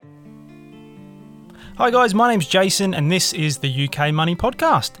Hi guys, my name's Jason and this is the UK Money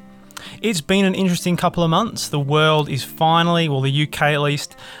Podcast. It's been an interesting couple of months. The world is finally, well the UK at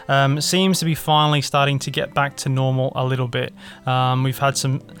least, seems to be finally starting to get back to normal a little bit. We've had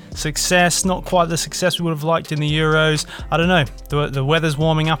some success, not quite the success we would have liked in the Euros. I don't know, the weather's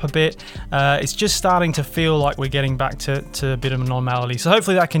warming up a bit. It's just starting to feel like we're getting back to a bit of normality. So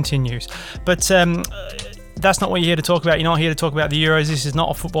hopefully that continues. But that's not what you're here to talk about. You're not here to talk about the Euros. This is not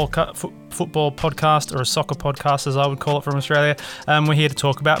a football podcast or a soccer podcast, as I would call it from Australia. We're here to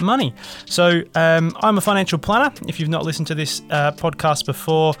talk about money. So I'm a financial planner. If you've not listened to this podcast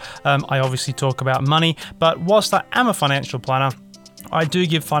before, I obviously talk about money. But whilst I am a financial planner, I do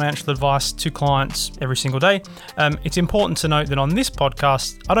give financial advice to clients every single day. It's important to note that on this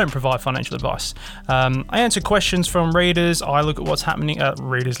podcast, I don't provide financial advice. I answer questions from readers. I look at what's happening,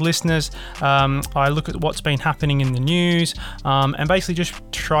 listeners. I look at what's been happening in the news and basically just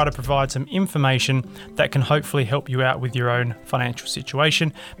try to provide some information that can hopefully help you out with your own financial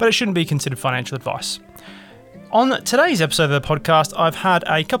situation, but it shouldn't be considered financial advice. On today's episode of the podcast, I've had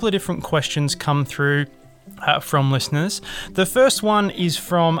a couple of different questions come through from listeners. The first one is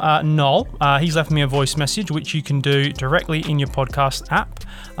from Noel. He's left me a voice message, which you can do directly in your podcast app.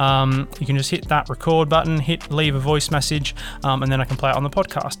 You can just hit that record button, leave a voice message, and then I can play it on the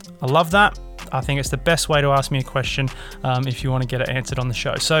podcast. I love that. I think it's the best way to ask me a question if you want to get it answered on the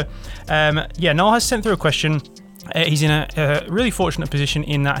show. So, Noel has sent through a question. He's in a really fortunate position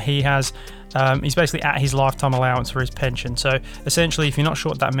in that he's basically at his lifetime allowance for his pension. So essentially, if you're not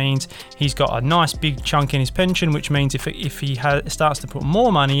sure what that means, he's got a nice big chunk in his pension, which means if he starts to put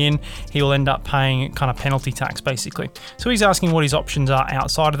more money in, he'll end up paying kind of penalty tax, basically. So he's asking what his options are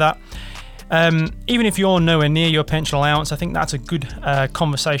outside of that. Even if you're nowhere near your pension allowance, I think that's a good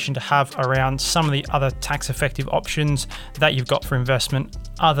conversation to have around some of the other tax-effective options that you've got for investment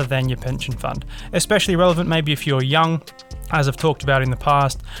other than your pension fund. Especially relevant maybe if you're young. As I've talked about in the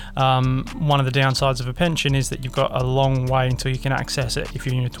past, one of the downsides of a pension is that you've got a long way until you can access it if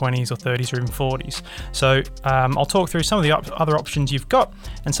you're in your 20s or 30s or even 40s. So I'll talk through some of the other options you've got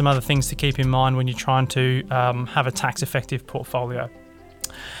and some other things to keep in mind when you're trying to have a tax-effective portfolio.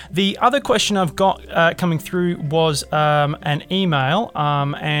 The other question I've got coming through was an email,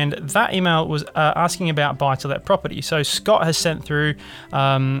 and that email was asking about buy-to-let property. So Scott has sent through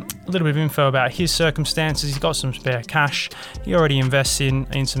a little bit of info about his circumstances. He's got some spare cash. He already invests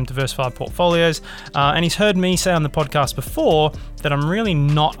in some diversified portfolios, and he's heard me say on the podcast before that I'm really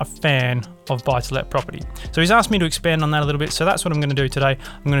not a fan of buy-to-let property. So he's asked me to expand on that a little bit, so that's what I'm going to do today.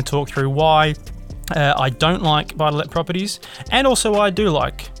 I'm going to talk through why I don't like buy-to-let properties, and also why I do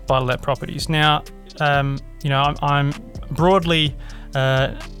like buy-to-let properties. Now, I'm broadly,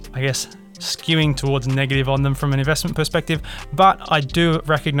 skewing towards negative on them from an investment perspective, but I do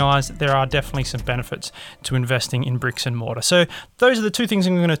recognise that there are definitely some benefits to investing in bricks and mortar. So those are the two things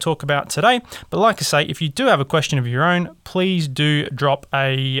I'm going to talk about today. But like I say, if you do have a question of your own, please do drop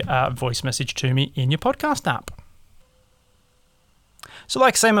a voice message to me in your podcast app. So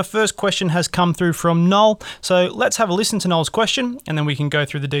like I say, my first question has come through from Noel. So let's have a listen to Noel's question and then we can go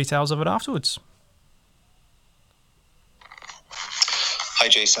through the details of it afterwards. Hi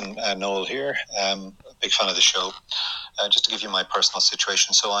Jason, Noel here. Big fan of the show. Just to give you my personal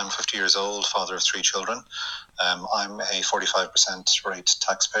situation. So I'm 50 years old, father of 3 children. I'm a 45% rate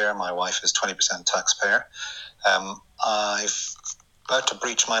taxpayer. My wife is 20% taxpayer. I've about to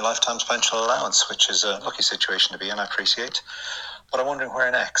breach my lifetime's pension allowance, which is a lucky situation to be in, I appreciate. But I'm wondering where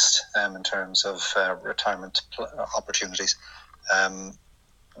next in terms of retirement opportunities.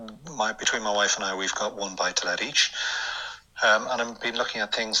 Between my wife and I, we've got one buy-to-let each. And I've been looking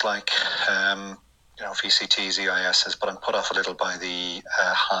at things like VCTs, EISs, but I'm put off a little by the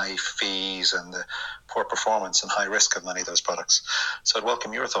high fees and the poor performance and high risk of many of those products. So I'd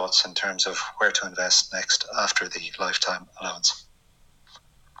welcome your thoughts in terms of where to invest next after the lifetime allowance.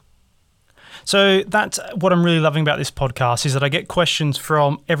 So that's what I'm really loving about this podcast, is that I get questions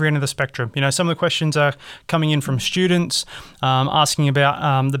from every end of the spectrum. Some of the questions are coming in from students asking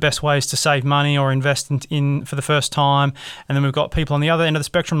about the best ways to save money or invest in for the first time. And then we've got people on the other end of the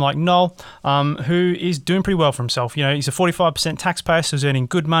spectrum like Noel, who is doing pretty well for himself. He's a 45% taxpayer, so he's earning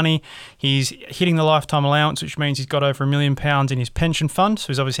good money. He's hitting the lifetime allowance, which means he's got over £1 million in his pension fund. So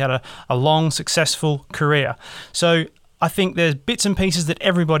he's obviously had a long, successful career. So I think there's bits and pieces that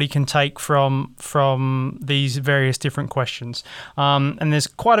everybody can take from these various different questions, and there's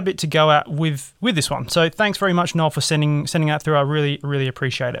quite a bit to go at with this one. So thanks very much, Noel, for sending that through. I really, really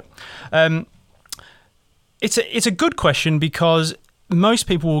appreciate it. It's a good question because most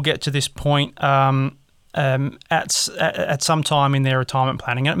people will get to this point at some time in their retirement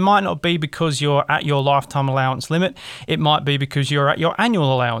planning. And it might not be because you're at your lifetime allowance limit. It might be because you're at your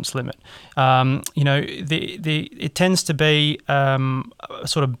annual allowance limit. It tends to be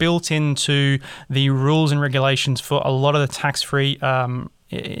sort of built into the rules and regulations for a lot of the tax-free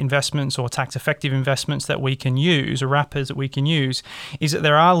investments or tax-effective investments that we can use, or wrappers that we can use, is that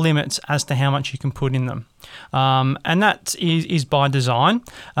there are limits as to how much you can put in them. And that is by design.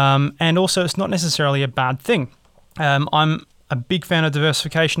 And also, it's not necessarily a bad thing. I'm a big fan of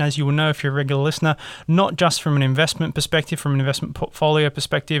diversification, as you will know if you're a regular listener, not just from an investment perspective, from an investment portfolio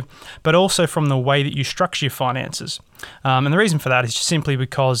perspective, but also from the way that you structure your finances. And the reason for that is just simply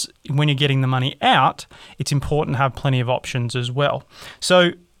because when you're getting the money out, it's important to have plenty of options as well.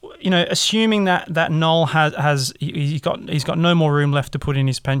 So, assuming that Noel he's got no more room left to put in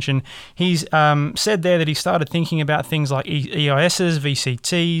his pension, he's said there that he started thinking about things like EISs,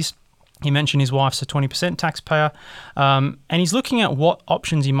 VCTs. He mentioned his wife's a 20% taxpayer, and he's looking at what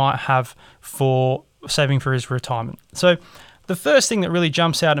options he might have for saving for his retirement. So the first thing that really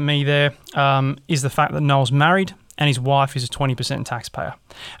jumps out at me there is the fact that Noel's married and his wife is a 20% taxpayer.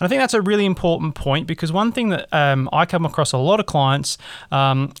 And I think that's a really important point, because one thing that I come across a lot of clients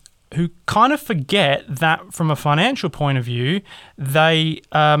who kind of forget that from a financial point of view, they,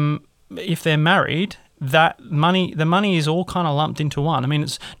 if they're married, the money is all kind of lumped into one. I mean,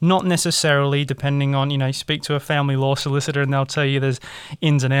 it's not necessarily, depending on, you speak to a family law solicitor and they'll tell you there's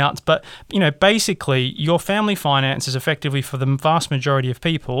ins and outs. But, basically your family finances effectively for the vast majority of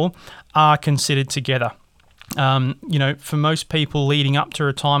people are considered together. For most people leading up to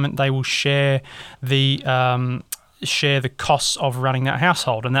retirement, they will share the costs of running that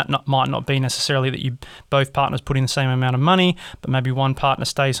household, and that might not be necessarily that you both partners put in the same amount of money, but maybe one partner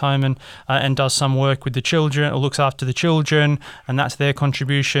stays home and does some work with the children or looks after the children, and that's their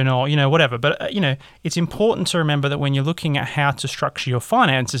contribution, or whatever. But it's important to remember that when you're looking at how to structure your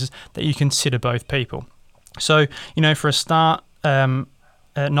finances, that you consider both people. So for a start,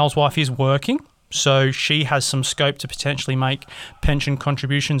 Noel's wife is working. So she has some scope to potentially make pension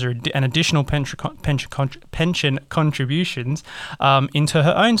contributions or an additional pension contributions into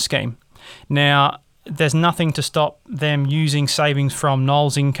her own scheme. Now, there's nothing to stop them using savings from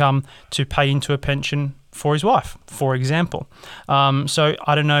Noel's income to pay into a pension for his wife, for example. So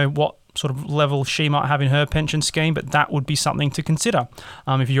I don't know what sort of level she might have in her pension scheme, but that would be something to consider.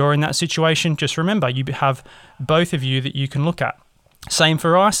 If you're in that situation, just remember you have both of you that you can look at. Same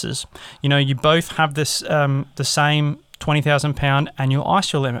for ISAs. You both have this the same £20,000 annual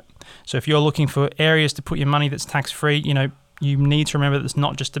ISA limit. So if you're looking for areas to put your money that's tax-free, you need to remember that it's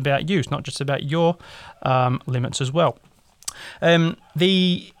not just about you. It's not just about your limits as well. In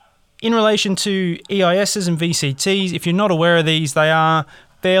relation to EISs and VCTs, if you're not aware of these, they are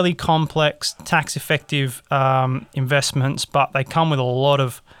fairly complex, tax-effective investments, but they come with a lot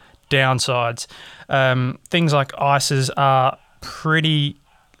of downsides. Things like ISAs are pretty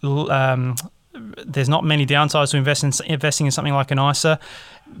there's not many downsides to investing in something like an ISA.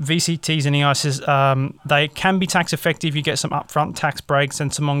 VCTs and EISs, they can be tax effective. You get some upfront tax breaks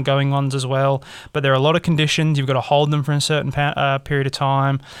and some ongoing ones as well, but there are a lot of conditions. You've got to hold them for a certain period of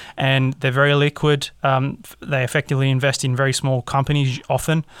time, and they're very liquid. They effectively invest in very small companies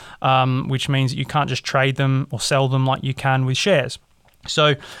often, which means that you can't just trade them or sell them like you can with shares.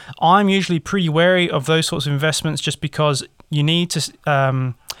 So I'm usually pretty wary of those sorts of investments, just because you need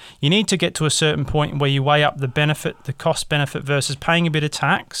to get to a certain point where you weigh up the cost benefit versus paying a bit of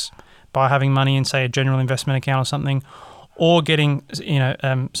tax by having money in, say, a general investment account or something, or getting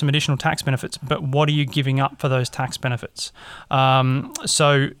some additional tax benefits. But what are you giving up for those tax benefits?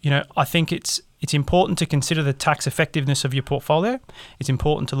 So I think it's important to consider the tax effectiveness of your portfolio. It's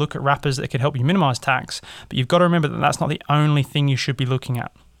important to look at wrappers that could help you minimize tax, but you've got to remember that that's not the only thing you should be looking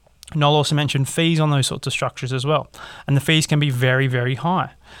at. Noel also mentioned fees on those sorts of structures as well, and the fees can be very, very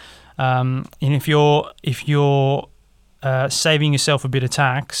high. And if you're saving yourself a bit of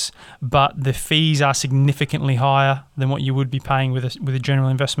tax, but the fees are significantly higher than what you would be paying with a general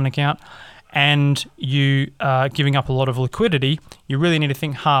investment account, and you are giving up a lot of liquidity, you really need to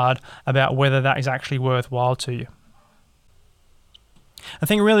think hard about whether that is actually worthwhile to you. I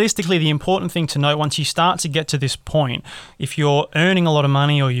think realistically, the important thing to note once you start to get to this point, if you're earning a lot of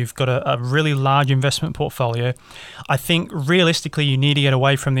money or you've got a really large investment portfolio, I think realistically you need to get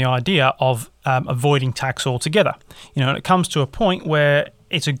away from the idea of avoiding tax altogether. It comes to a point where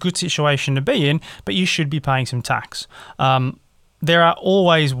it's a good situation to be in, but you should be paying some tax. There are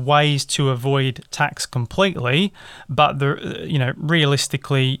always ways to avoid tax completely, but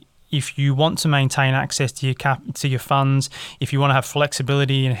realistically, if you want to maintain access to your funds, if you want to have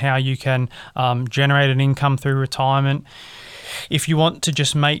flexibility in how you can generate an income through retirement, if you want to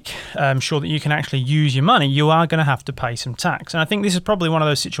just make sure that you can actually use your money, you are going to have to pay some tax. And I think this is probably one of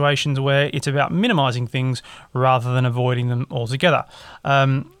those situations where it's about minimizing things rather than avoiding them altogether.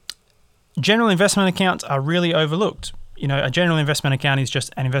 General investment accounts are really overlooked. A general investment account is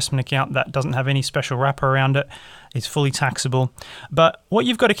just an investment account that doesn't have any special wrapper around it. It's fully taxable. But what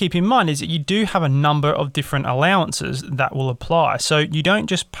you've got to keep in mind is that you do have a number of different allowances that will apply. So you don't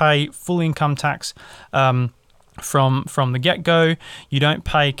just pay full income tax from the get-go. You don't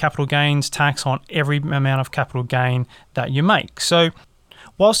pay capital gains tax on every amount of capital gain that you make. So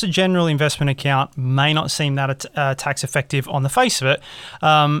whilst a general investment account may not seem that tax effective on the face of it,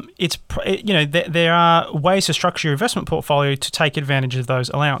 there are ways to structure your investment portfolio to take advantage of those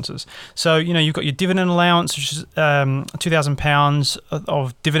allowances. So you've got your dividend allowance, which is £2,000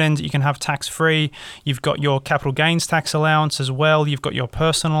 of dividends that you can have tax free. You've got your capital gains tax allowance as well. You've got your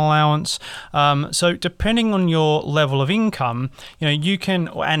personal allowance. So depending on your level of income, you can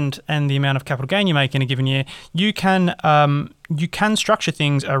and the amount of capital gain you make in a given year, you can structure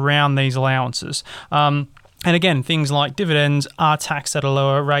things around these allowances. And again, things like dividends are taxed at a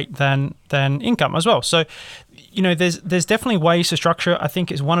lower rate than income as well. So, there's definitely ways to structure. I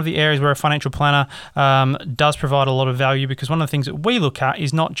think it's one of the areas where a financial planner does provide a lot of value, because one of the things that we look at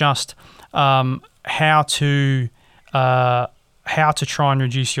is not just how to try and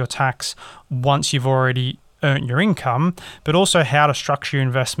reduce your tax once you've already earned your income, but also how to structure your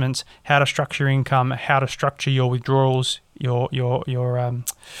investments, how to structure your income, how to structure your withdrawals, your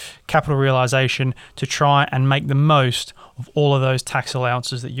capital realization, to try and make the most of all of those tax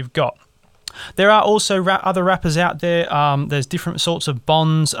allowances that you've got. There are also other wrappers out there. There's different sorts of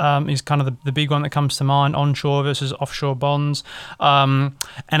bonds, is kind of the big one that comes to mind, onshore versus offshore bonds. And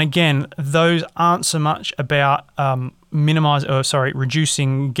again, those aren't so much about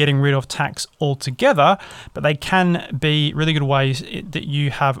reducing, getting rid of tax altogether, but they can be really good ways that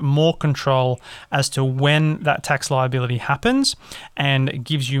you have more control as to when that tax liability happens, and it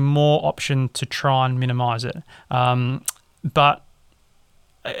gives you more option to try and minimize it.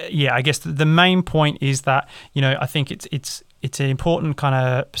 I guess the main point is that, I think it's an important kind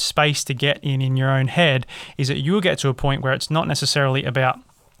of space to get in your own head, is that you will get to a point where it's not necessarily about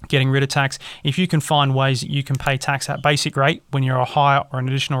getting rid of tax. If you can find ways that you can pay tax at basic rate when you're a higher or an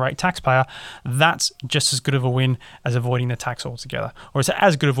additional rate taxpayer, that's just as good of a win as avoiding the tax altogether, or it's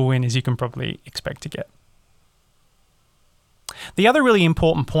as good of a win as you can probably expect to get. The other really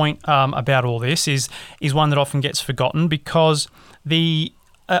important point about all this is one that often gets forgotten, because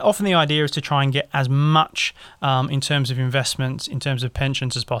often the idea is to try and get as much in terms of investments, in terms of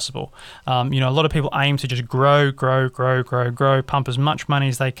pensions as possible. A lot of people aim to just grow, pump as much money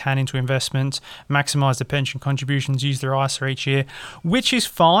as they can into investments, maximize the pension contributions, use their ISA each year, which is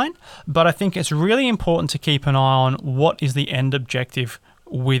fine. But I think it's really important to keep an eye on what is the end objective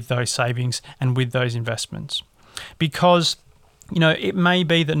with those savings and with those investments. Because it may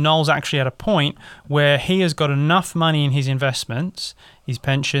be that Noel's actually at a point where he has got enough money in his investments, his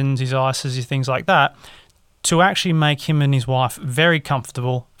pensions, his ISAs, his things like that, to actually make him and his wife very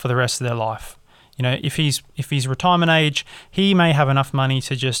comfortable for the rest of their life. If he's retirement age, he may have enough money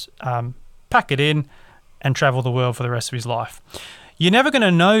to just pack it in and travel the world for the rest of his life. You're never going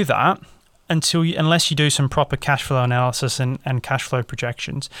to know that unless you do some proper cash flow analysis and cash flow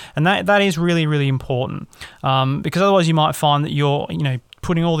projections. And that is really, really important, because otherwise you might find that you're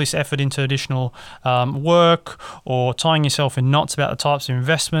putting all this effort into additional work, or tying yourself in knots about the types of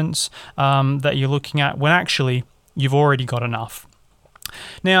investments that you're looking at, when actually you've already got enough.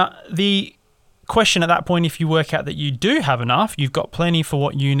 Now, the question at that point, if you work out that you do have enough, you've got plenty for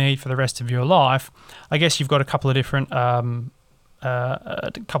what you need for the rest of your life, I guess you've got a couple of different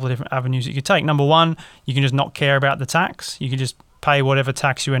avenues that you could take. Number one, you can just not care about the tax. You can just pay whatever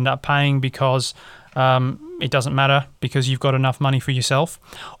tax you end up paying, because it doesn't matter, because you've got enough money for yourself.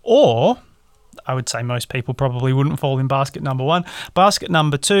 Or, I would say most people probably wouldn't fall in basket number one. Basket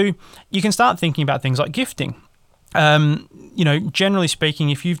number two, you can start thinking about things like gifting. Generally speaking,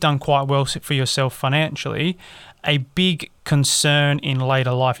 if you've done quite well for yourself financially, a big concern in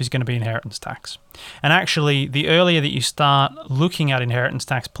later life is going to be inheritance tax. And actually, the earlier that you start looking at inheritance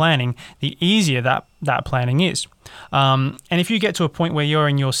tax planning, the easier that planning is. And if you get to a point where you're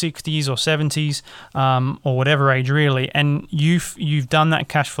in your 60s or 70s, or whatever age really, and you've done that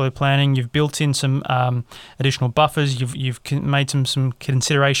cash flow planning, you've built in some additional buffers, you've made some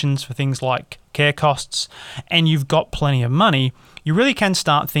considerations for things like care costs, and you've got plenty of money, you really can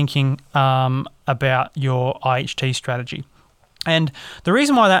start thinking about your IHT strategy. And the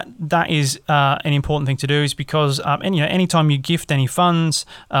reason why that is an important thing to do is because, anytime you gift any funds,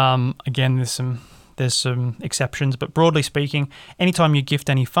 again, there's some exceptions, but broadly speaking, anytime you gift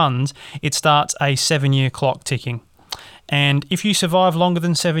any funds, it starts a 7-year clock ticking. And if you survive longer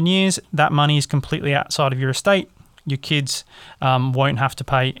than 7 years, that money is completely outside of your estate. Your kids won't have to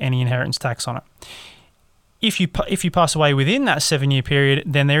pay any inheritance tax on it. If you pass away within that 7-year period,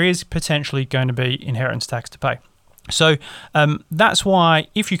 then there is potentially going to be inheritance tax to pay. So that's why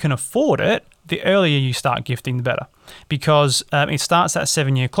if you can afford it, the earlier you start gifting, the better, because it starts that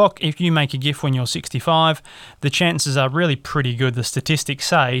 7-year clock. If you make a gift when you're 65, the chances are really pretty good. The statistics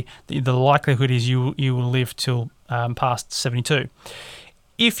say that the likelihood is you will live till past 72.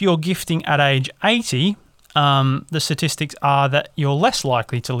 If you're gifting at age 80, the statistics are that you're less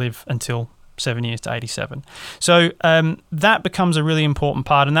likely to live until 7 years to 87. So that becomes a really important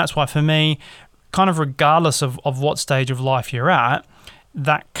part, and that's why for me, kind of regardless of what stage of life you're at,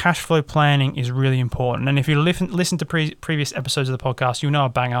 that cash flow planning is really important. And if you listen to previous episodes of the podcast, you'll know I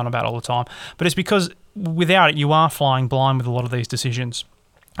bang on about it all the time. But it's because without it, you are flying blind with a lot of these decisions.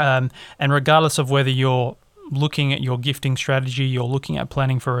 And regardless of whether you're looking at your gifting strategy, you're looking at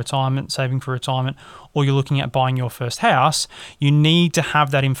planning for retirement, saving for retirement, or you're looking at buying your first house, you need to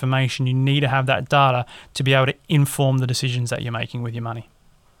have that information. You need to have that data to be able to inform the decisions that you're making with your money.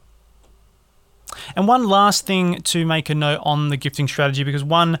 And one last thing to make a note on the gifting strategy, because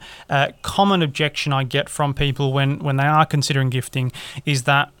one common objection I get from people when they are considering gifting is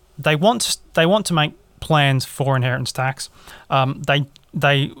that they want to make plans for inheritance tax.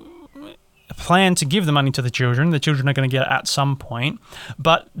 They plan to give the money to the children. The children are going to get it at some point,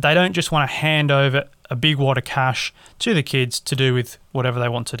 but they don't just want to hand over a big wad of cash to the kids to do with whatever they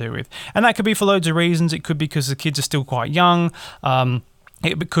want to do with. And that could be for loads of reasons. It could be because the kids are still quite young.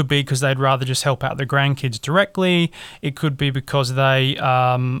 It could be because they'd rather just help out their grandkids directly. It could be because they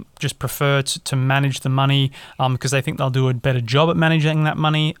just prefer to manage the money because they think they'll do a better job at managing that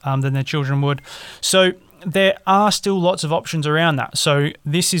money than their children would. So there are still lots of options around that. So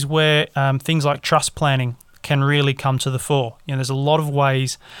this is where things like trust planning can really come to the fore. There's a lot of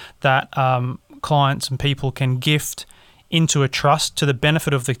ways that clients and people can gift into a trust to the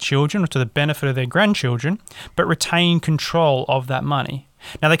benefit of the children or to the benefit of their grandchildren, but retain control of that money.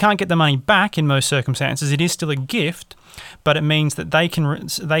 Now, they can't get the money back in most circumstances. It is still a gift, but it means that they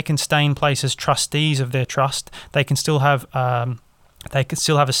can stay in place as trustees of their trust. They can still have a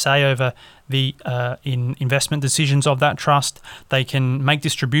say over the in investment decisions of that trust. They can make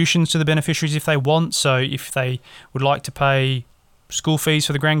distributions to the beneficiaries if they want. So if they would like to pay school fees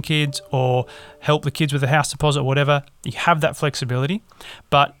for the grandkids or help the kids with the house deposit or whatever, you have that flexibility,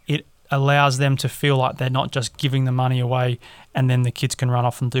 but it allows them to feel like they're not just giving the money away and then the kids can run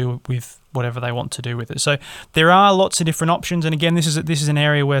off and do with whatever they want to do with it. So there are lots of different options. And again, this is an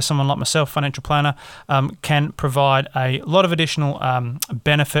area where someone like myself, financial planner, can provide a lot of additional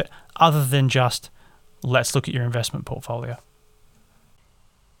benefit other than just let's look at your investment portfolio.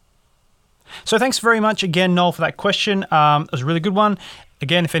 So thanks very much again, Noel, for that question. It was a really good one.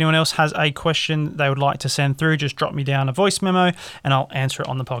 Again, if anyone else has a question they would like to send through, just drop me down a voice memo and I'll answer it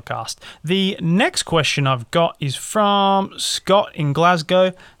on the podcast. The next question I've got is from Scott in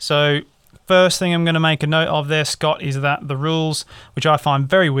Glasgow. So first thing I'm going to make a note of there, Scott, is that the rules, which I find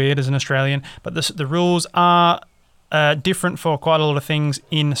very weird as an Australian, but the rules are different for quite a lot of things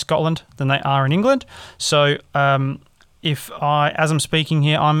in Scotland than they are in England. So as I'm speaking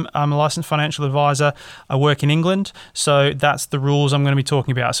here, I'm a licensed financial advisor. I work in England, so that's the rules I'm going to be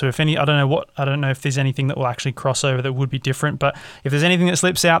talking about. So I don't know if there's anything that will actually cross over that would be different, but if there's anything that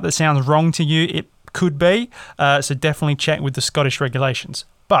slips out that sounds wrong to you, it could be. So definitely check with the Scottish regulations.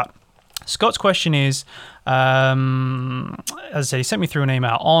 But Scott's question is, as I said, he sent me through an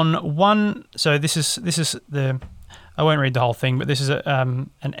email on one. So this is the. I won't read the whole thing, but this is an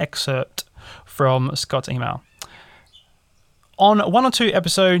excerpt from Scott's email. On one or two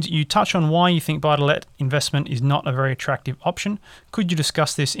episodes, you touch on why you think buy-to-let investment is not a very attractive option. Could you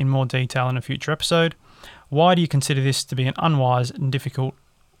discuss this in more detail in a future episode? Why do you consider this to be an unwise and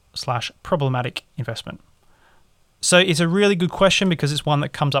difficult/problematic investment? So it's a really good question because it's one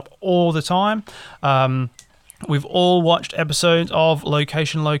that comes up all the time. We've all watched episodes of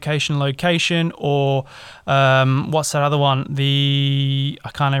Location, or what's that other one? I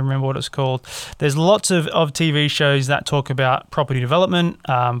can't even remember what it's called. There's lots of TV shows that talk about property development,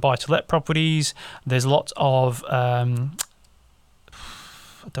 buy-to-let properties. There's lots of, I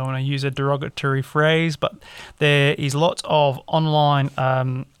don't want to use a derogatory phrase, but there is lots of online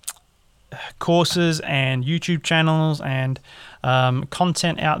courses and YouTube channels and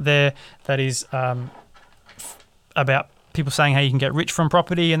content out there that is about people saying how you can get rich from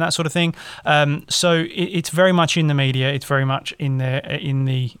property and that sort of thing. So it's very much in the media. It's very much in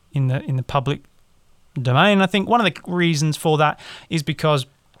the public domain. I think one of the reasons for that is because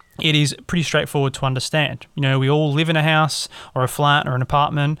it is pretty straightforward to understand. We all live in a house or a flat or an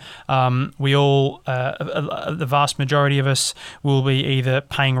apartment. We all, the vast majority of us, will be either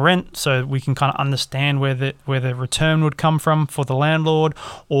paying rent, so we can kind of understand where the return would come from for the landlord,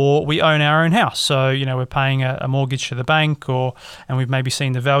 or we own our own house. So we're paying a mortgage to the bank, and we've maybe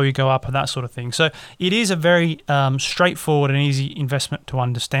seen the value go up and that sort of thing. So it is a very straightforward and easy investment to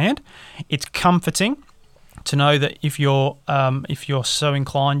understand. It's comforting to know that if you're so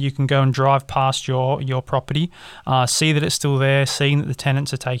inclined, you can go and drive past your property, see that it's still there, seeing that the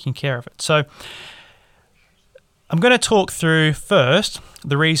tenants are taking care of it. So I'm going to talk through first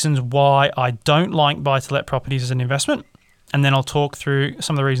the reasons why I don't like buy-to-let properties as an investment, and then I'll talk through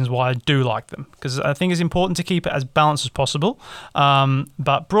some of the reasons why I do like them, because I think it's important to keep it as balanced as possible.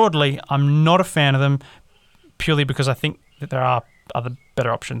 But broadly, I'm not a fan of them purely because I think that there are other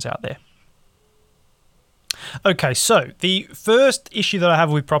better options out there. Okay, so the first issue that I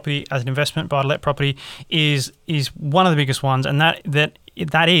have with property as an investment, buy-to-let property, is one of the biggest ones, and that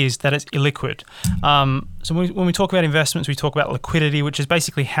is that it's illiquid. So when we talk about investments, we talk about liquidity, which is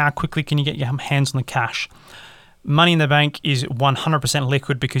basically how quickly can you get your hands on the cash. Money in the bank is 100%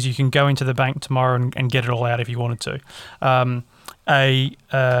 liquid because you can go into the bank tomorrow and get it all out if you wanted to.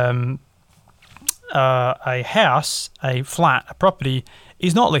 A house, a flat, a property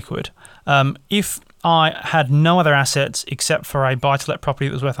is not liquid. If I had no other assets except for a buy-to-let property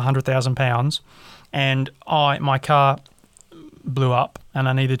that was worth £100,000, and my car blew up and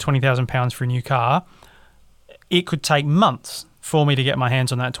I needed £20,000 for a new car, it could take months for me to get my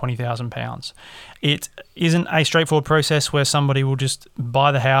hands on that £20,000. It isn't a straightforward process where somebody will just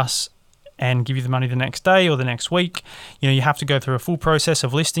buy the house and give you the money the next day or the next week. You have to go through a full process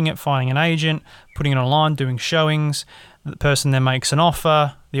of listing it, finding an agent, putting it online, doing showings. The person then makes an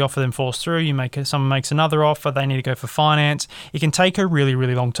offer. The offer then falls through. Someone makes another offer. They need to go for finance. It can take a really,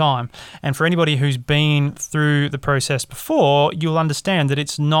 really long time. And for anybody who's been through the process before, you'll understand that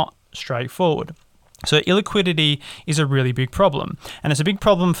it's not straightforward. So illiquidity is a really big problem. And it's a big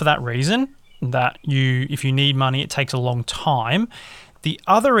problem for that reason, that if you need money, it takes a long time. The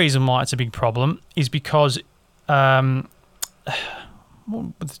other reason why it's a big problem is because what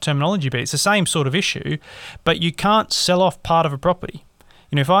would the terminology be? It's the same sort of issue, but you can't sell off part of a property.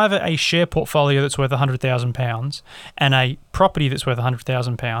 If I have a share portfolio that's worth £100,000 and a property that's worth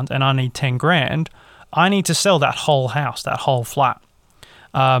 £100,000 and I need 10 grand, I need to sell that whole house, that whole flat.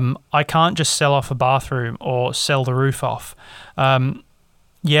 I can't just sell off a bathroom or sell the roof off.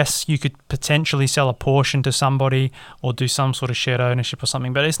 Yes, you could potentially sell a portion to somebody or do some sort of shared ownership or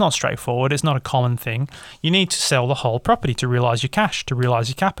something, but it's not straightforward. It's not a common thing. You need to sell the whole property to realize your cash, to realize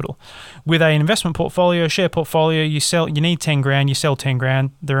your capital. With an investment portfolio, share portfolio, you need 10 grand, you sell 10 grand,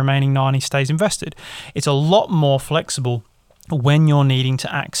 the remaining 90 stays invested. It's a lot more flexible when you're needing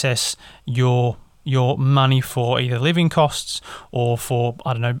to access your money for either living costs or for,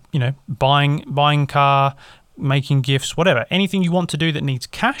 buying car, making gifts, whatever. Anything you want to do that needs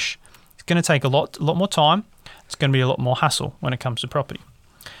cash, it's going to take a lot more time. It's going to be a lot more hassle when it comes to property.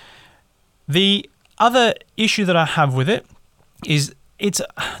 The other issue that I have with it is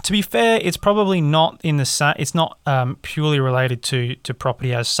to be fair, it's probably not it's not purely related to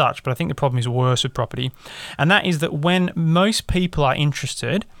property as such, but I think the problem is worse with property. And that is that when most people are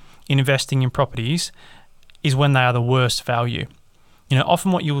interested in investing in properties is when they are the worst value.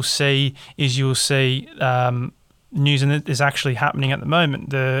 Often what you'll see is news, and it is actually happening at the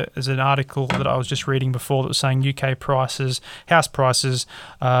moment. There's an article that I was just reading before that was saying UK house prices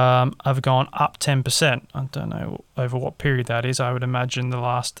have gone up 10%. I don't know over what period that is. I would imagine the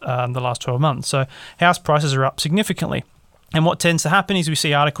last 12 months. So house prices are up significantly. And what tends to happen is we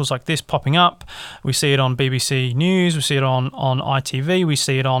see articles like this popping up. We see it on BBC News. We see it on ITV. We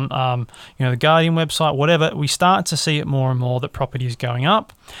see it on the Guardian website, whatever. We start to see it more and more that property is going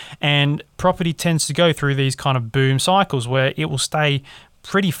up. And property tends to go through these kind of boom cycles where it will stay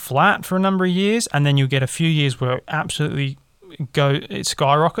pretty flat for a number of years, and then you'll get a few years where it absolutely it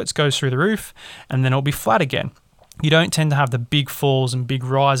skyrockets, goes through the roof, and then it'll be flat again. You don't tend to have the big falls and big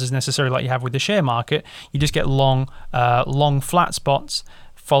rises necessarily like you have with the share market. You just get long flat spots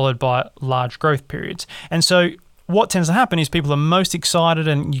followed by large growth periods. And so what tends to happen is people are most excited,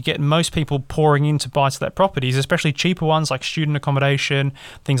 and you get most people pouring into buy-to-let properties, especially cheaper ones like student accommodation,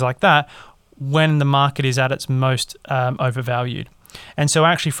 things like that, when the market is at its most overvalued. And so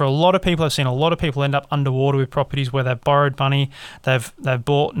actually for a lot of people, I've seen a lot of people end up underwater with properties where they've borrowed money, they've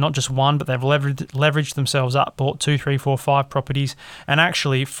bought not just one, but they've leveraged themselves up, bought 2, 3, 4, 5 properties, and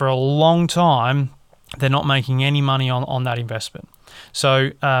actually for a long time, they're not making any money on that investment.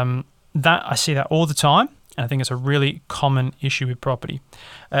 So that I see that all the time, and I think it's a really common issue with property.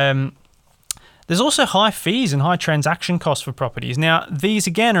 There's also high fees and high transaction costs for properties. Now, these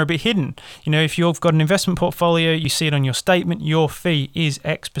again are a bit hidden. If you've got an investment portfolio, you see it on your statement, your fee is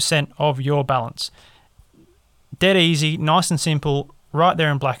X% of your balance. Dead easy, nice and simple, right there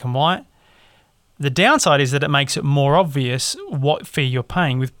in black and white. The downside is that it makes it more obvious what fee you're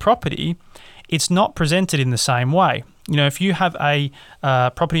paying. With property, it's not presented in the same way. If you have a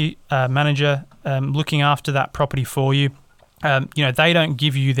property manager looking after that property for you, they don't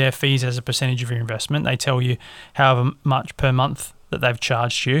give you their fees as a percentage of your investment. They tell you however much per month that they've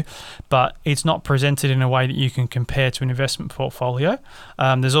charged you, but it's not presented in a way that you can compare to an investment portfolio.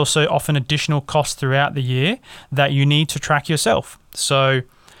 There's also often additional costs throughout the year that you need to track yourself. So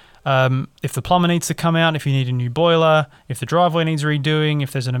if the plumber needs to come out, if you need a new boiler, if the driveway needs redoing,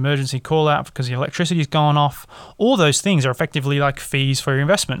 if there's an emergency call out because the electricity's gone off, all those things are effectively like fees for your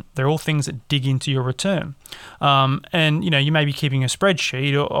investment. They're all things that dig into your return. And you may be keeping a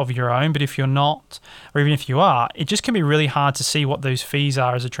spreadsheet of your own, but if you're not, or even if you are, it just can be really hard to see what those fees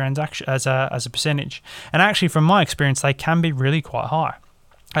are as a transaction, as a percentage. And actually, from my experience, they can be really quite high,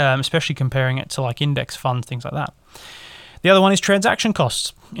 especially comparing it to like index funds, things like that. The other one is transaction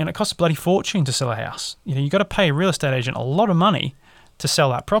costs. It costs a bloody fortune to sell a house. You've got to pay a real estate agent a lot of money to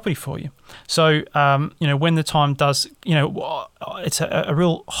sell that property for you. So, when the time does, it's a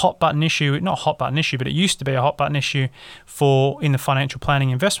real hot button issue, not hot button issue, but it used to be a hot button issue in the financial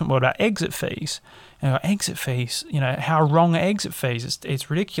planning investment world about exit fees. Exit fees, how wrong are exit fees? It's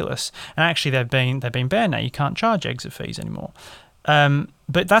ridiculous. And actually they've been banned now. You can't charge exit fees anymore.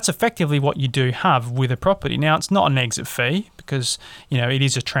 But that's effectively what you do have with a property. Now, it's not an exit fee because, it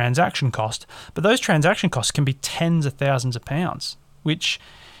is a transaction cost, but those transaction costs can be tens of thousands of pounds, which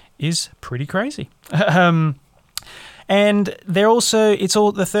is pretty crazy. And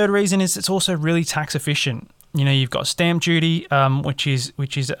the third reason is it's also really tax efficient. You've got stamp duty, which is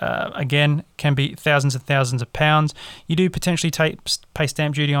again can be thousands and thousands of pounds. You do potentially pay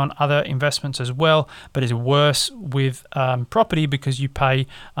stamp duty on other investments as well, but it's worse with property because you pay it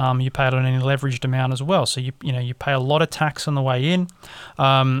on any leveraged amount as well. So you pay a lot of tax on the way in.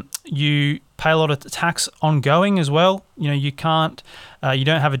 You pay a lot of tax ongoing as well. You can't, you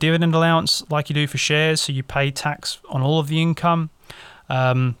don't have a dividend allowance like you do for shares, so you pay tax on all of the income.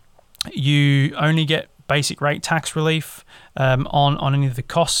 You only get basic rate tax relief on any of the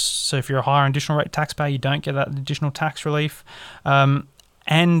costs. So if you're a higher additional rate taxpayer, you don't get that additional tax relief.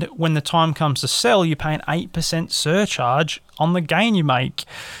 And when the time comes to sell, you pay an 8% surcharge on the gain you make.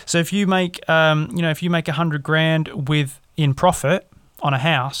 So if you make, if you make $100,000 in profit on a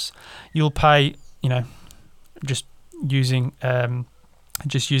house, you'll pay, just using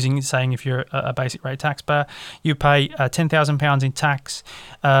saying if you're a basic rate taxpayer, you pay £10,000 in tax.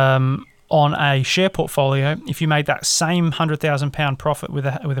 On a share portfolio, if you made that same £100,000 profit with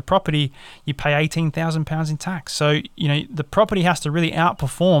a property, you pay £18,000 in tax. So the property has to really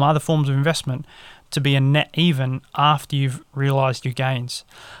outperform other forms of investment to be a net even after you've realised your gains.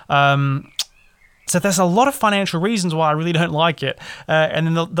 So there's a lot of financial reasons why I really don't like it. And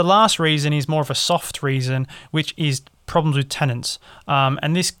then the last reason is more of a soft reason, which is problems with tenants.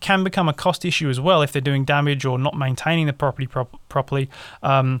 And this can become a cost issue as well if they're doing damage or not maintaining the property properly.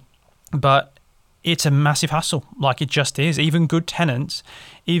 But it's a massive hassle, like it just is. Even good tenants,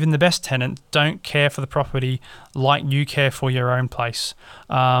 even the best tenants, don't care for the property like you care for your own place.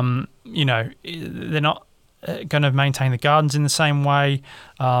 They're not going to maintain the gardens in the same way.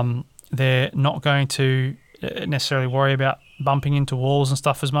 They're not going to necessarily worry about bumping into walls and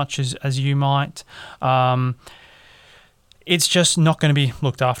stuff as much as you might. It's just not going to be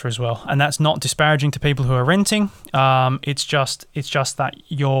looked after as well, and that's not disparaging to people who are renting. It's just that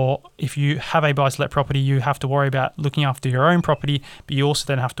if you have a buy-to-let property, you have to worry about looking after your own property, but you also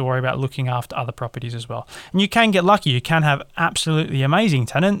then have to worry about looking after other properties as well. And you can get lucky; you can have absolutely amazing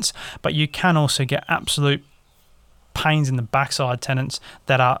tenants, but you can also get absolute pains in the backside tenants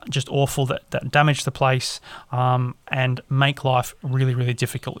that are just awful, that damage the place and make life really, really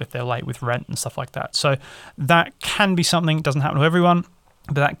difficult if they're late with rent and stuff like that. So that can be something. It doesn't happen to everyone,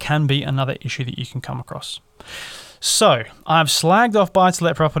 but that can be another issue that you can come across. So I've slagged off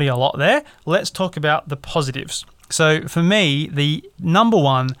buy-to-let property a lot there. Let's talk about the positives. So for me, the number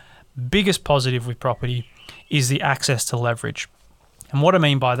one biggest positive with property is the access to leverage. And what I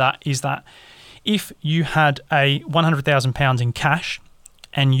mean by that is that if you had a £100,000 in cash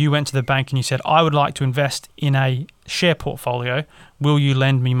and you went to the bank and you said, I would like to invest in a share portfolio, will you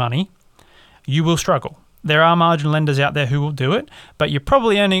lend me money? You will struggle. There are margin lenders out there who will do it, but you're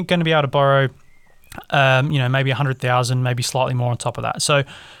probably only going to be able to borrow, maybe 100,000, maybe slightly more on top of that. So,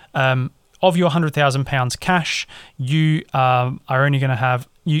 of your £100,000 cash, you are only going to have.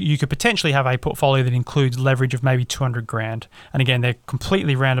 You could potentially have a portfolio that includes leverage of maybe 200 grand. And again, they're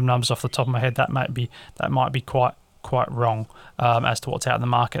completely random numbers off the top of my head. That might be quite wrong as to what's out in the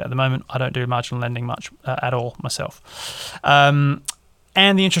market at the moment. I don't do marginal lending much at all myself, and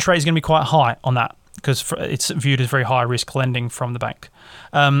the interest rate is going to be quite high on that because it's viewed as very high risk lending from the bank.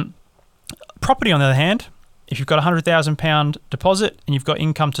 Property, on the other hand, if you've got a £100,000 deposit and you've got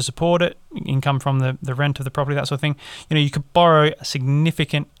income to support it, income from the rent of the property, that sort of thing, you could borrow a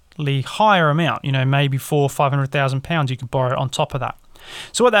significantly higher amount, maybe £400,000 or £500,000 you could borrow on top of that.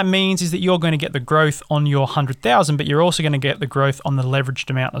 So what that means is that you're going to get the growth on your 100,000, but you're also going to get the growth on the leveraged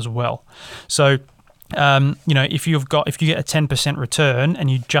amount as well. So, if you get a 10% return and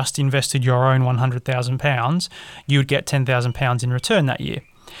you just invested your own £100,000, you would get £10,000 in return that year.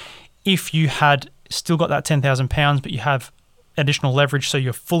 If you had still got that £10,000, but you have additional leverage, so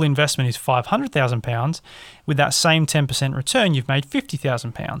your full investment is £500,000, with that same 10% return, you've made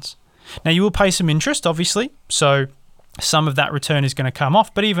 £50,000. Now, you will pay some interest, obviously, so some of that return is going to come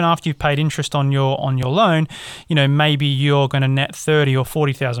off, but even after you've paid interest on your loan, maybe you're going to net £30,000 or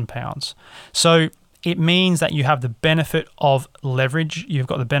 £40,000. So it means that you have the benefit of leverage. You've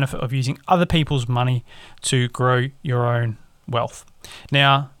got the benefit of using other people's money to grow your own wealth.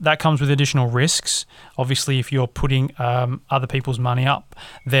 Now, that comes with additional risks. Obviously, if you're putting other people's money up,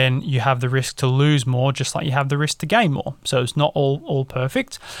 then you have the risk to lose more, just like you have the risk to gain more. So it's not all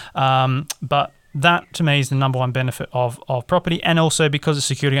perfect, but that, to me, is the number one benefit of property. And also, because it's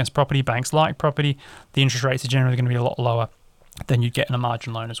secured against property, banks like property, the interest rates are generally going to be a lot lower than you'd get in a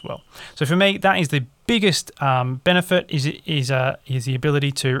margin loan as well. So for me, that is the biggest benefit, is the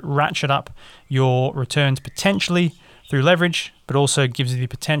ability to ratchet up your returns potentially through leverage, but also gives you the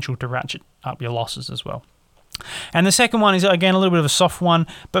potential to ratchet up your losses as well. And the second one is, again, a little bit of a soft one,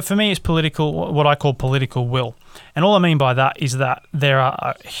 but for me it's political, what I call political will. And all I mean by that is that there are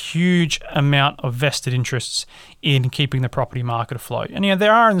a huge amount of vested interests in keeping the property market afloat. And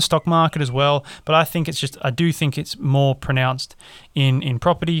there are in the stock market as well, but I do think it's more pronounced in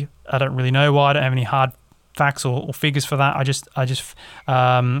property. I don't really know why. I don't have any hard facts or figures for that.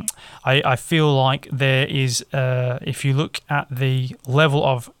 I feel like there is, if you look at the level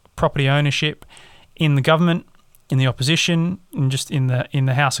of property ownership in the government, in the opposition, and just in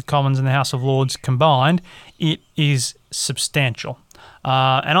the House of Commons and the House of Lords combined, it is substantial.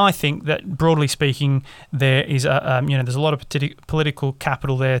 And I think that, broadly speaking, there is there's a lot of political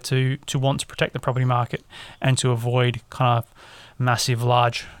capital there to want to protect the property market and to avoid kind of massive,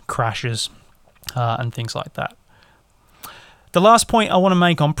 large crashes and things like that. The last point I want to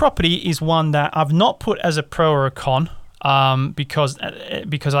make on property is one that I've not put as a pro or a con, because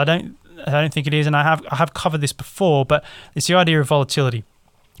I don't think it is, and I have covered this before, but it's the idea of volatility.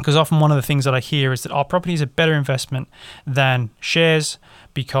 Because often one of the things that I hear is that property is a better investment than shares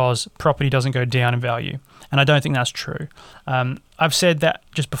because property doesn't go down in value. And I don't think that's true. I've said that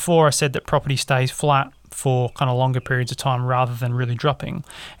just before. I said that property stays flat for kind of longer periods of time rather than really dropping.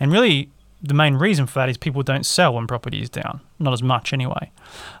 And really, the main reason for that is people don't sell when property is down. Not as much anyway.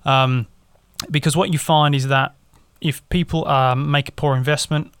 Because what you find is that if people make a poor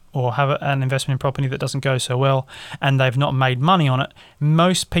investment or have an investment in property that doesn't go so well and they've not made money on it,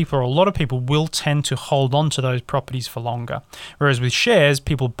 most people, or a lot of people, will tend to hold on to those properties for longer. Whereas with shares,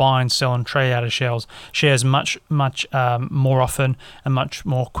 people buy and sell and trade out of shares much more often and much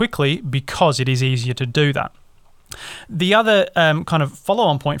more quickly because it is easier to do that. The other kind of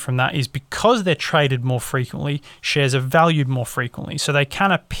follow-on point from that is because they're traded more frequently, shares are valued more frequently. So they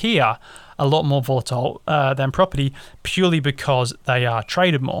can appear a lot more volatile than property purely because they are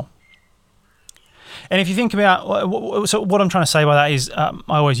traded more. And if you think about, so what I'm trying to say by that is, I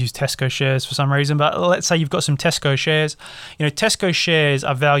always use Tesco shares for some reason, but let's say you've got some Tesco shares. Tesco shares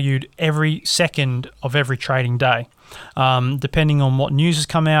are valued every second of every trading day, depending on what news has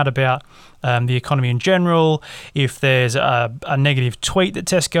come out about the economy in general, if there's a negative tweet that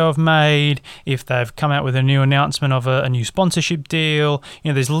Tesco have made, if they've come out with a new announcement of a new sponsorship deal.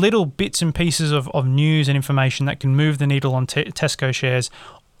 There's little bits and pieces of news and information that can move the needle on Tesco shares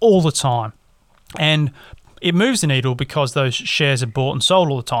all the time. And it moves the needle because those shares are bought and sold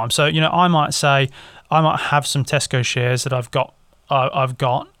all the time. So, I might say I might have some Tesco shares that I've got,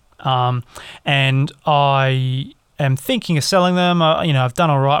 and am thinking of selling them. I've done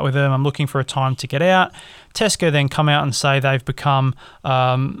all right with them. I'm looking for a time to get out. Tesco then come out and say they've become,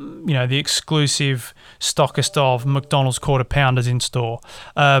 the exclusive stockist of McDonald's quarter pounders in store.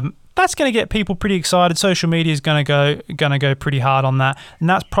 That's going to get people pretty excited. Social media is going to go pretty hard on that, and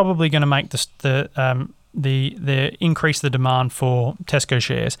that's probably going to make the increase the demand for Tesco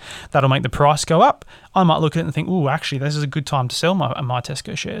shares. That'll make the price go up. I might look at it and think, "Ooh, actually, this is a good time to sell my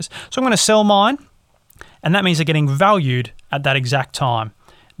Tesco shares." So I'm going to sell mine, and that means they're getting valued at that exact time.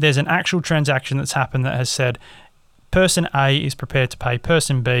 There's an actual transaction that's happened that has said person A is prepared to pay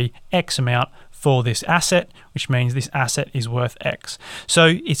person B X amount for this asset, which means this asset is worth X.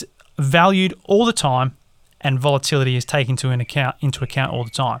 So it's valued all the time, and volatility is taken into account all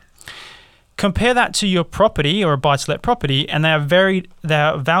the time. Compare that to your property or a buy-to-let property, and they are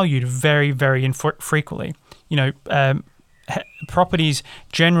valued very, very infrequently. Properties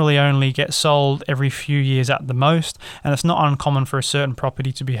generally only get sold every few years at the most, and it's not uncommon for a certain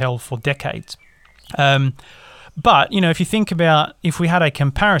property to be held for decades. But, if you think about, if we had a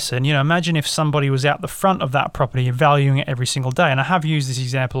comparison, imagine if somebody was out the front of that property valuing it every single day. And I have used this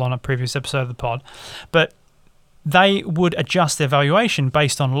example on a previous episode of the pod, but they would adjust their valuation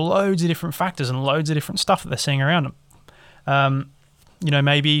based on loads of different factors and loads of different stuff that they're seeing around them.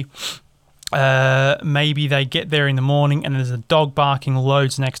 Maybe they get there in the morning and there's a dog barking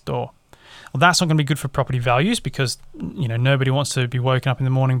loads next door. Well, that's not going to be good for property values because, nobody wants to be woken up in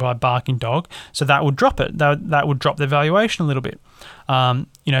the morning by a barking dog. So that would drop it. That would drop their valuation a little bit.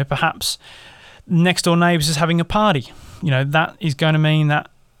 Perhaps next door neighbours is having a party. That is going to mean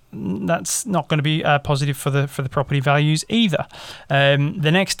that's not going to be positive for the property values either.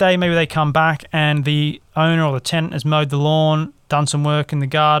 The next day, maybe they come back and the owner or the tenant has mowed the lawn, done some work in the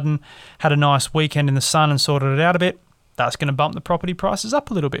garden, had a nice weekend in the sun and sorted it out a bit. That's going to bump the property prices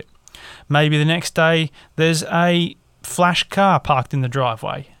up a little bit. Maybe the next day there's a flash car parked in the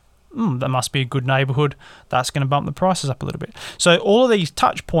driveway. That must be a good neighbourhood. That's going to bump the prices up a little bit. So all of these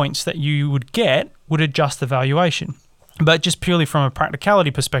touch points that you would get would adjust the valuation. But just purely from a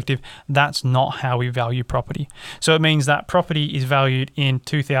practicality perspective, that's not how we value property. So it means that property is valued in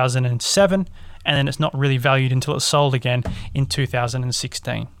 2007, and then it's not really valued until it's sold again in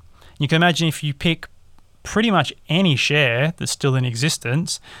 2016. You can imagine if you pick pretty much any share that's still in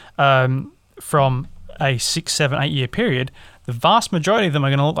existence from a 6, 7, 8 year period, the vast majority of them are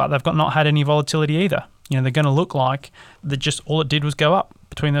going to look like they've not had any volatility either. They're going to look like that just all it did was go up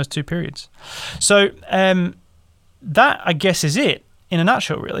between those two periods. So that, I guess, is it in a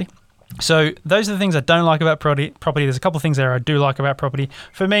nutshell, really. So those are the things I don't like about property. There's a couple of things there I do like about property.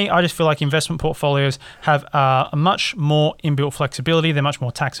 For me, I just feel like investment portfolios have a much more inbuilt flexibility. They're much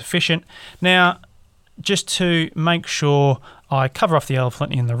more tax efficient. Now, just to make sure I cover off the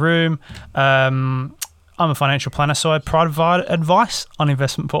elephant in the room, I'm a financial planner, so I provide advice on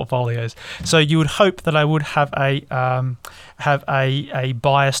investment portfolios. So you would hope that I would have a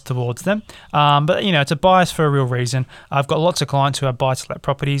bias towards them, but it's a bias for a real reason. I've got lots of clients who have buy-to-let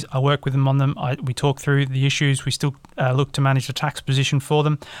properties. I work with them on them. We talk through the issues. We still look to manage the tax position for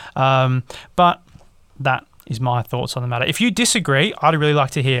them, but that is my thoughts on the matter. If you disagree, I'd really like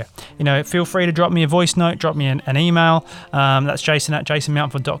to hear. Feel free to drop me a voice note, drop me an email. That's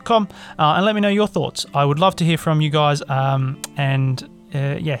jason@jasonmountford.com, and let me know your thoughts. I would love to hear from you guys, and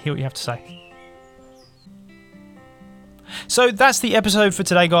hear what you have to say. So that's the episode for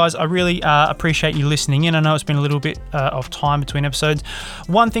today, guys. I really appreciate you listening in. I know it's been a little bit of time between episodes.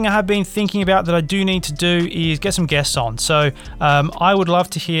 One thing I have been thinking about that I do need to do is get some guests on. So I would love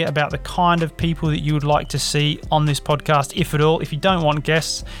to hear about the kind of people that you would like to see on this podcast, if at all. If you don't want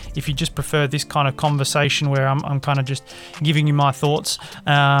guests, if you just prefer this kind of conversation where I'm kind of just giving you my thoughts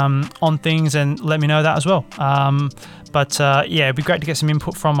on things, and let me know that as well. But it'd be great to get some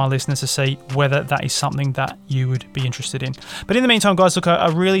input from our listeners to see whether that is something that you would be interested in. But in the meantime, guys, look, I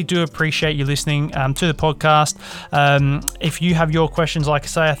really do appreciate you listening to the podcast. If you have your questions, like I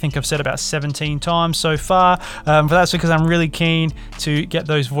say, I think I've said about 17 times so far, but that's because I'm really keen to get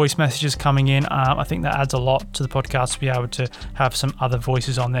those voice messages coming in. I think that adds a lot to the podcast to be able to have some other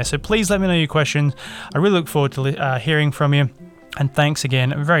voices on there. So please let me know your questions. I really look forward to hearing from you. And thanks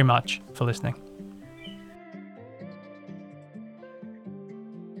again very much for listening.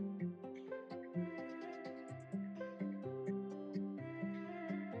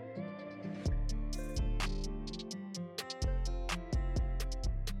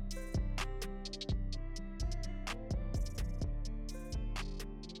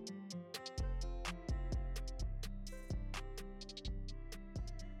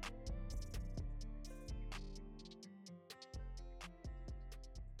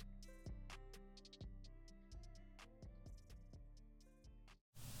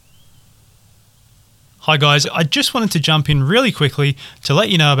 Hi guys, I just wanted to jump in really quickly to let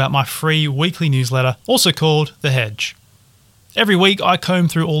you know about my free weekly newsletter, also called The Hedge. Every week I comb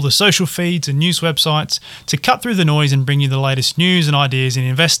through all the social feeds and news websites to cut through the noise and bring you the latest news and ideas in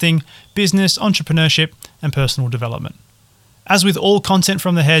investing, business, entrepreneurship and personal development. As with all content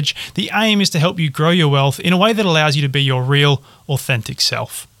from The Hedge, the aim is to help you grow your wealth in a way that allows you to be your real, authentic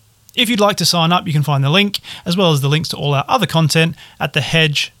self. If you'd like to sign up, you can find the link, as well as the links to all our other content at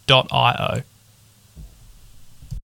thehedge.io.